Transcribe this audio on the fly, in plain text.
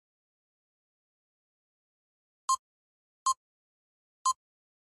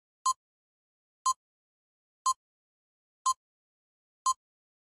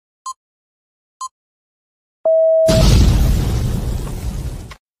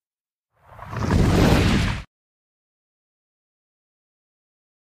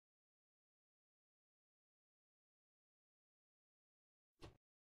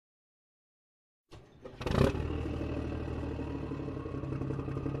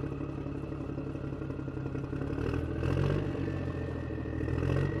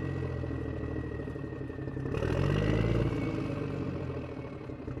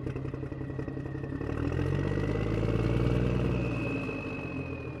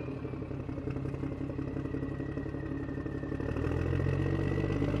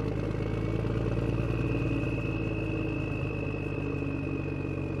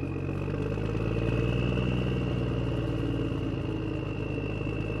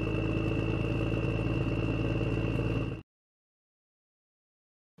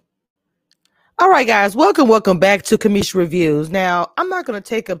All right, guys, welcome back to Kamish Reviews. Now, I'm not going to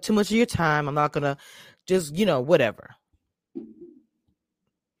take up too much of your time. I'm not going to just, whatever.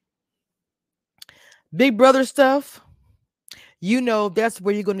 Big Brother stuff, that's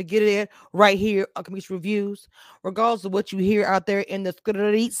where you're going to get it right here on Kamish Reviews. Regardless of what you hear out there in the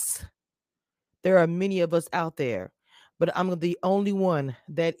streets, there are many of us out there, but I'm the only one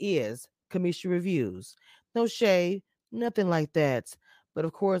that is Kamish Reviews. No shade, nothing like that. But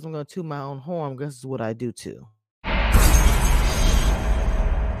of course, I'm going to toot my own horn because this is what I do too.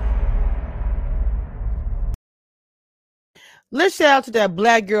 Let's shout out to that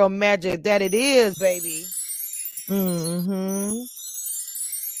black girl magic that it is, baby.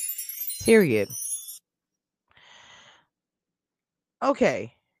 Period.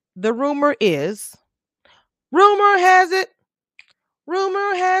 Okay. The rumor has it,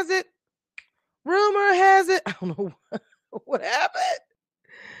 rumor has it, rumor has it. I don't know what happened.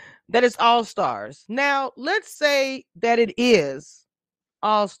 That it's Allstars. Now, let's say that it is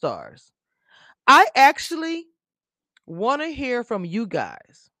Allstars. I actually want to hear from you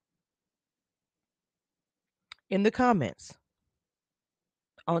guys in the comments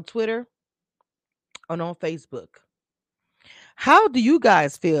on Twitter and on Facebook. How do you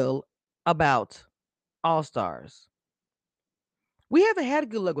guys feel about Allstars? We haven't had a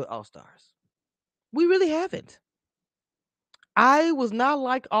good luck with Allstars. We really haven't. I was not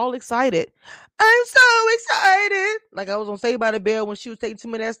like all excited. I'm so excited. Like I was on Saved by the Bell when she was taking too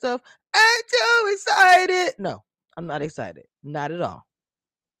many of that stuff. I'm so excited. No, I'm not excited. Not at all.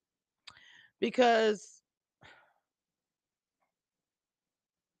 Because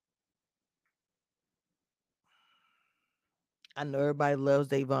I know everybody loves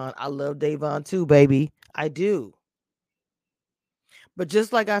Davon. I love Davon too, baby. I do. But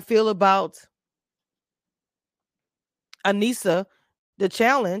just like I feel about Anissa, the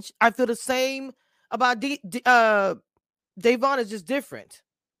challenge, I feel the same about Davon. Is just different.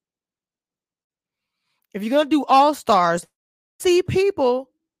 If you're going to do All Stars, see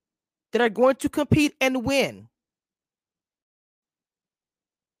people that are going to compete and win.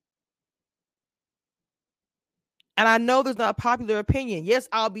 And I know there's not a popular opinion. Yes,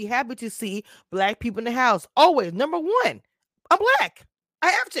 I'll be happy to see black people in the house. Always. Number one, I'm black. I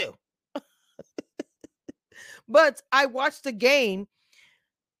have to. But I watched the game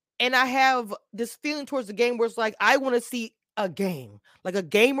and I have this feeling towards the game where it's like, I want to see a game. Like a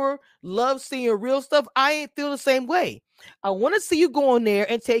gamer loves seeing real stuff. I ain't feel the same way. I want to see you go in there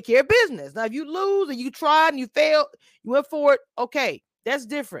and take care of business. Now, if you lose and you tried and you failed, you went for it, okay, that's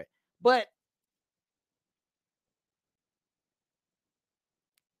different. But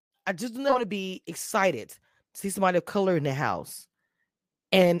I just don't want to be excited to see somebody of color in the house.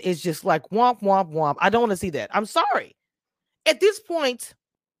 And it's just like womp, womp, womp. I don't want to see that. I'm sorry. At this point,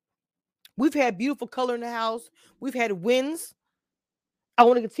 we've had beautiful color in the house. We've had wins. I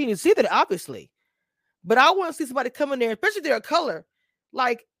want to continue to see that, obviously. But I want to see somebody come in there, especially if they're a color.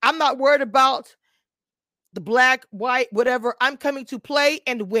 Like, I'm not worried about the black, white, whatever. I'm coming to play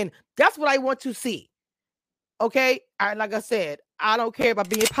and win. That's what I want to see. Okay? Like I said, I don't care about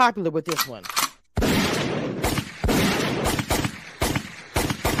being popular with this one.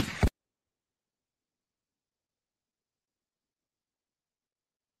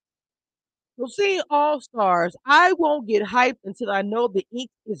 So seeing All Stars, I won't get hyped until I know the ink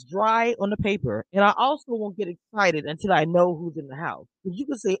is dry on the paper. And I also won't get excited until I know who's in the house. Because you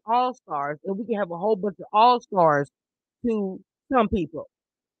can say All Stars and we can have a whole bunch of All Stars to some people.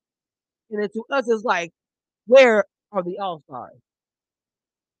 And then to us, it's like, where are the All Stars?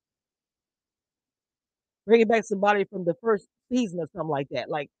 Bringing back somebody from the first season or something like that.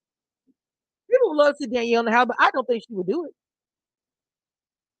 Like, people love to see Danielle in the house, but I don't think she would do it.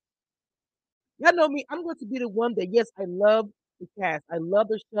 Y'all know me. I'm going to be the one that, yes, I love the cast. I love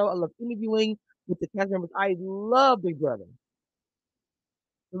the show. I love interviewing with the cast members. I love Big Brother.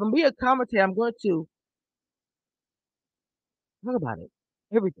 If I'm going to be a commentator, I'm going to talk about it.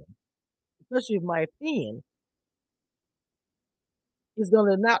 Everything. Especially if my opinion is going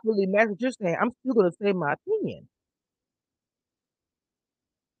to not really match what you're saying. I'm still going to say my opinion.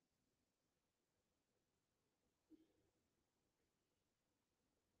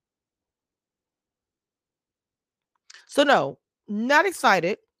 So, no, not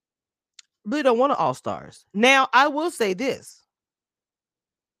excited. Really don't want an All Stars. Now, I will say this.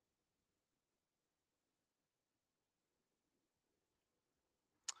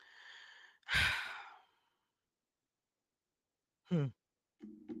 Hmm.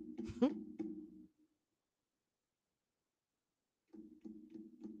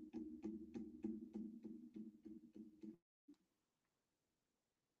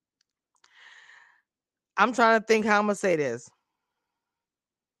 I'm trying to think how I'm gonna say this.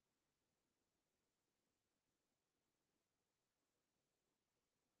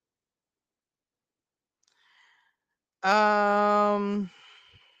 Um,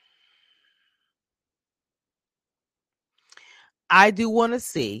 I do want to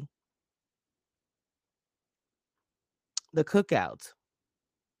see the cookout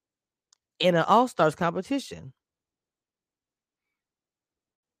in an All Stars competition.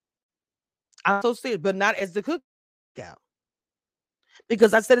 I'm so serious, but not as the cookout.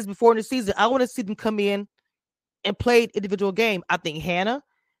 Because I said this before in the season. I want to see them come in and play individual game. I think Hannah,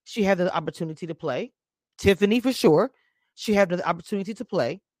 she had the opportunity to play. Tiffany, for sure, she had the opportunity to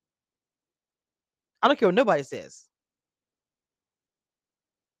play. I don't care what nobody says.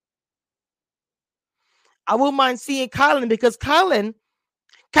 I wouldn't mind seeing Kylan because Kylan,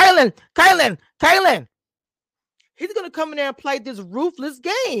 he's gonna come in there and play this ruthless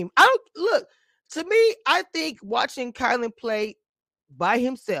game. I don't look to me. I think watching Kylan play by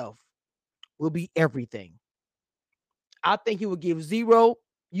himself will be everything. I think he will give zero.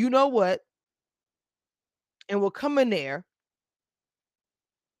 You know what? And will come in there.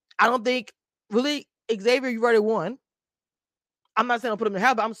 I don't think really Xavier. You already won. I'm not saying I'll put him in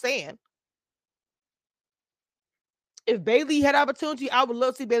hell, but I'm saying if Bailey had opportunity, I would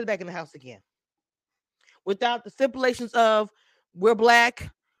love to see Bailey back in the house again. Without the stipulations of we're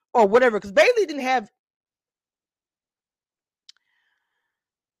black or whatever. Because Bailey didn't have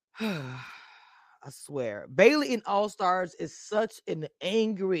I swear, Bailey in All Stars is such an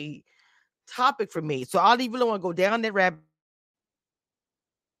angry topic for me. So I don't even want to go down that rabbit.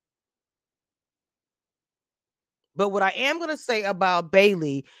 But what I am going to say about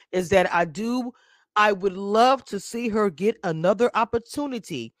Bailey is that I would love to see her get another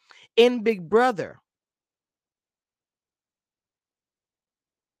opportunity in Big Brother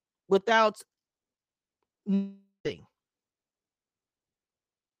without nothing.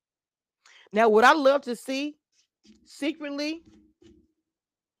 Now, what I love to see secretly,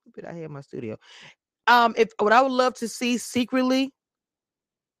 did I have my studio? If what I would love to see secretly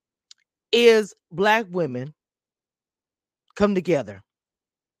is black women come together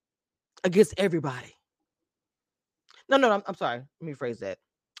against everybody. No, I'm sorry. Let me phrase that.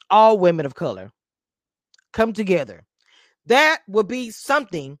 All women of color come together. That would be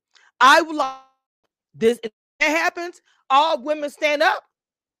something I would like. This if that happens, all women stand up.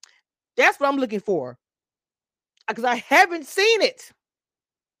 That's what I'm looking for because I haven't seen it.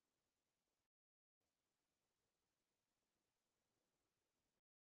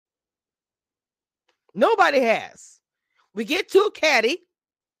 Nobody has. We get too catty.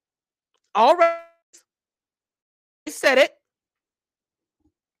 All right, I said it.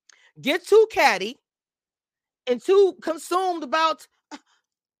 Get too catty and too consumed about.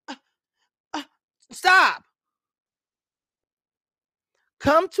 Uh, uh, Stop.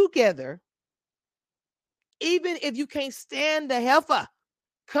 Come together, even if you can't stand the heifer.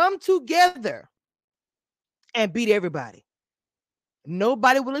 Come together and beat everybody.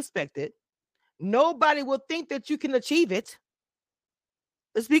 Nobody will expect it. Nobody will think that you can achieve it.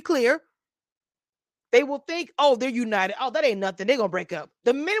 Let's be clear. They will think, oh, they're united. Oh, that ain't nothing. They're gonna break up.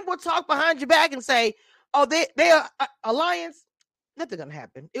 The men will talk behind your back and say, oh, they are alliance. Nothing gonna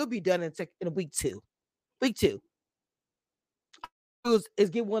happen. It'll be done in a week two. Week two is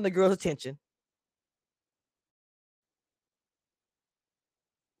get one of the girls' attention.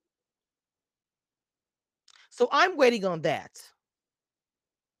 So I'm waiting on that.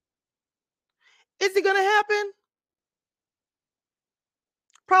 Is it gonna happen?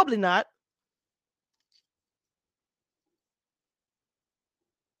 Probably not.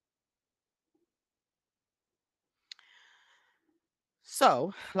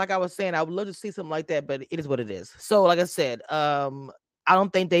 So, like I was saying, I would love to see something like that, but it is what it is. So, like I said, I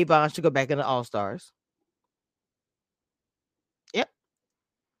don't think Davon should go back into All Stars. Yep.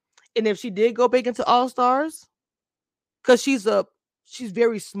 And if she did go back into All Stars, because she's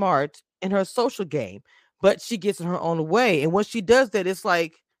very smart in her social game, but she gets in her own way. And when she does that, it's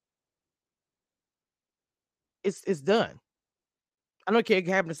like it's done. I don't care if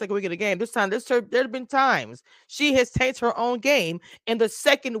it happened the second week of the game. This time, there have been times she has tanked her own game in the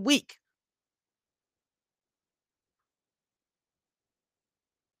second week.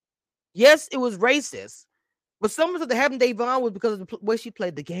 Yes, it was racist, but some of it that happened to Davon was because of the way she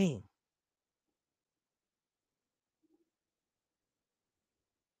played the game.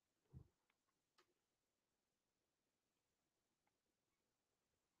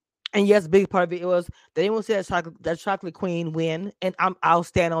 And yes, big part of it was they didn't want to see that chocolate queen win, and I'll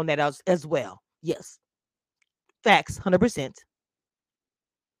stand on that as well. Yes, facts, 100%.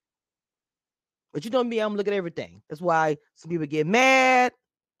 But you know me, I'm looking at everything. That's why some people get mad,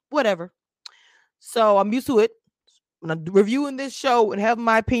 whatever. So I'm used to it. When I'm reviewing this show and having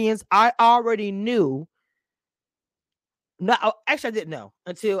my opinions, I already knew. No, actually, I didn't know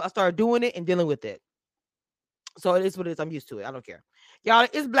until I started doing it and dealing with it. So it is what it is. I'm used to it. I don't care. Y'all,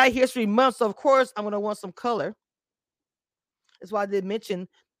 it's Black History Month. So, of course, I'm going to want some color. That's why I did mention.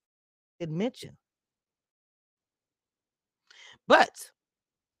 But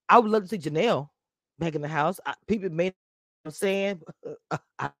I would love to see Janelle back in the house. People may I'm saying,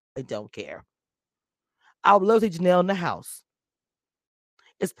 I don't care. I would love to see Janelle in the house.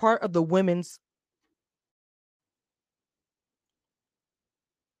 It's part of the women's.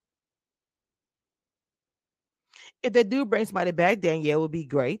 If they do bring somebody back, Danielle would be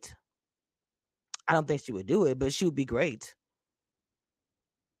great. I don't think she would do it, but she would be great.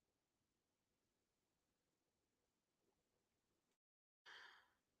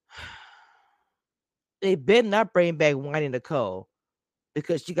 They better not bring back Whiny Nicole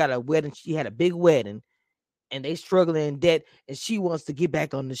because she got a wedding. She had a big wedding and they struggling in debt and she wants to get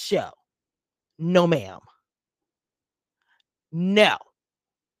back on the show. No, ma'am. No.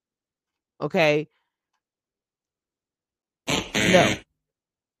 Okay. No.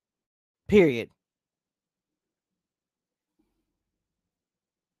 Period.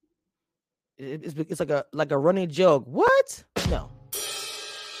 It's like a running joke. What? No.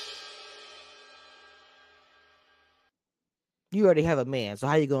 You already have a man, so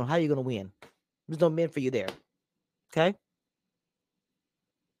how you gonna win? There's no men for you there. Okay.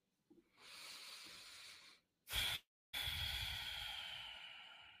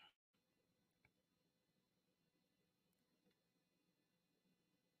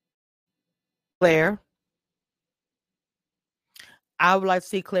 Claire. I would like to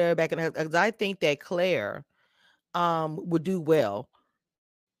see Claire back in the house because I think that Claire would do well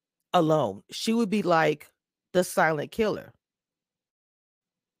alone. She would be like the silent killer.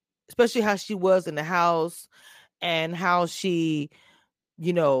 Especially how she was in the house and how she,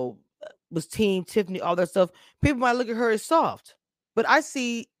 was team Tiffany, all that stuff. People might look at her as soft, but I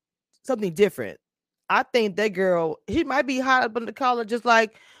see something different. I think that girl, she might be hot up in the collar just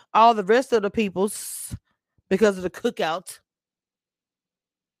like all the rest of the people's because of the cookout.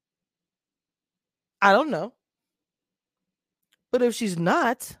 I don't know. But if she's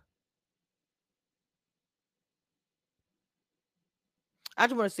not, I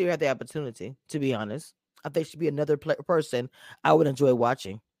just want to see her have the opportunity, to be honest. I think she'd be another person I would enjoy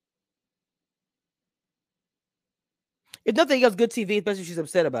watching. If nothing else, good TV, especially if she's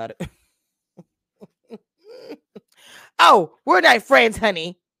upset about it. Oh, we're not friends,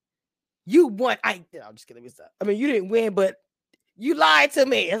 honey. You won. I'm just kidding. I mean, you didn't win, but you lied to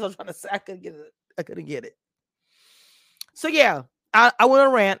me. That's what I'm trying to say. I couldn't get it. So yeah, I went on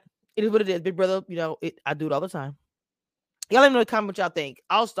a rant. It is what it is. Big Brother, I do it all the time. Y'all let me know in the comments what y'all think.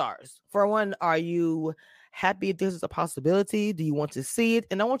 Allstars. For one, are you happy if this is a possibility? Do you want to see it?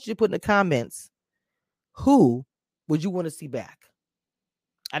 And I want you to put in the comments, who would you want to see back?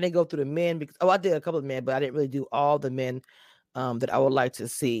 I didn't go through the men because I did a couple of men, but I didn't really do all the men that I would like to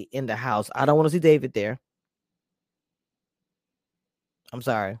see in the house. I don't want to see David there. I'm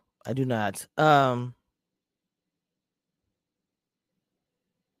sorry. I do not. I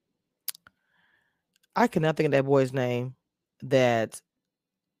cannot think of that boy's name that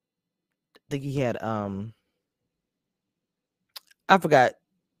I think he had I forgot.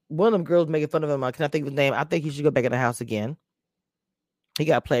 One of them girls making fun of him. I cannot think of his name. I think he should go back in the house again. He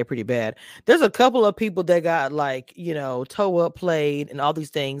got played pretty bad. There's a couple of people that got toe up played and all these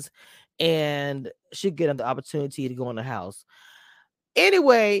things and should get the opportunity to go in the house.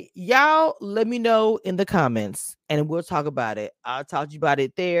 Anyway, y'all let me know in the comments and we'll talk about it. I'll talk to you about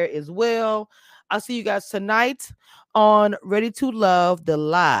it there as well. I'll see you guys tonight on Ready to Love. The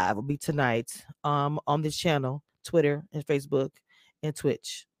live will be tonight on this channel, Twitter and Facebook and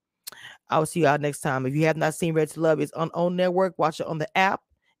Twitch. I will see you out next time. If you have not seen Ready to Love, it's on OWN Network. Watch it on the app.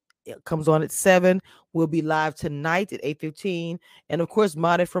 It comes on at 7. We'll be live tonight at 8:15. And of course,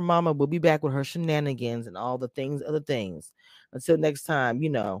 Modded for Mama will be back with her shenanigans and all the things, other things. Until next time,